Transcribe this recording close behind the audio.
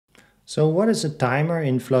So what is a timer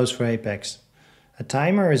in Flows for Apex? A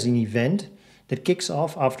timer is an event that kicks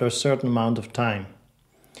off after a certain amount of time.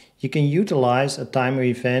 You can utilize a timer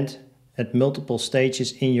event at multiple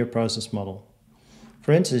stages in your process model.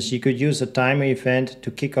 For instance, you could use a timer event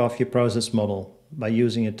to kick off your process model by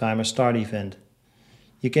using a timer start event.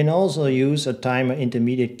 You can also use a timer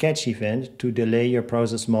intermediate catch event to delay your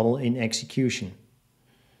process model in execution.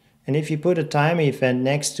 And if you put a timer event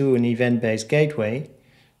next to an event-based gateway,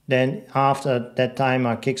 then after that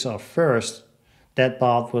timer kicks off first, that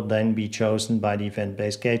path will then be chosen by the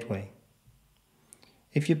event-based gateway.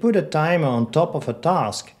 If you put a timer on top of a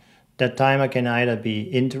task, that timer can either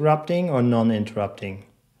be interrupting or non-interrupting.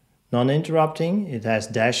 Non-interrupting, it has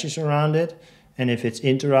dashes around it, and if it's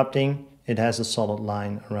interrupting, it has a solid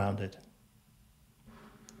line around it.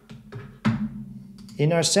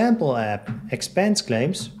 In our sample app, Expense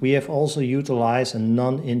Claims, we have also utilized a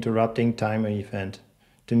non-interrupting timer event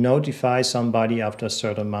to notify somebody after a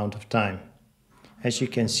certain amount of time. As you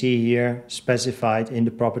can see here, specified in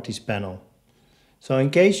the Properties panel. So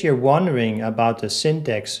in case you're wondering about the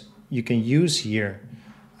syntax you can use here,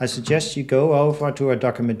 I suggest you go over to our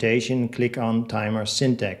documentation and click on Timer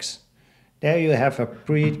Syntax. There you have a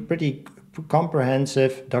pretty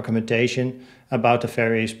comprehensive documentation about the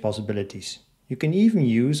various possibilities. You can even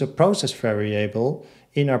use a process variable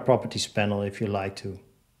in our Properties panel if you like to.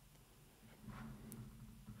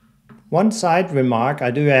 One side remark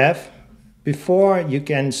I do have: before you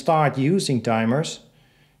can start using timers,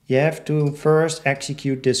 you have to first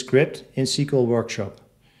execute this script in SQL Workshop.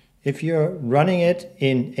 If you're running it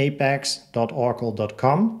in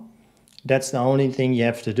apex.oracle.com, that's the only thing you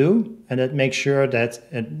have to do, and that makes sure that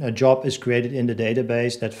a job is created in the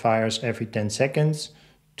database that fires every 10 seconds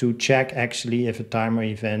to check actually if a timer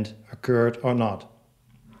event occurred or not.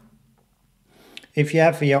 If you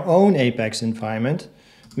have your own Apex environment,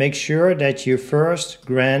 make sure that you first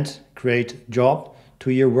grant create job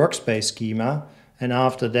to your workspace schema, and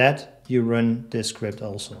after that you run this script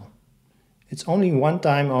also. It's only one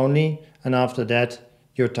time only, and after that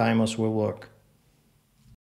your timers will work.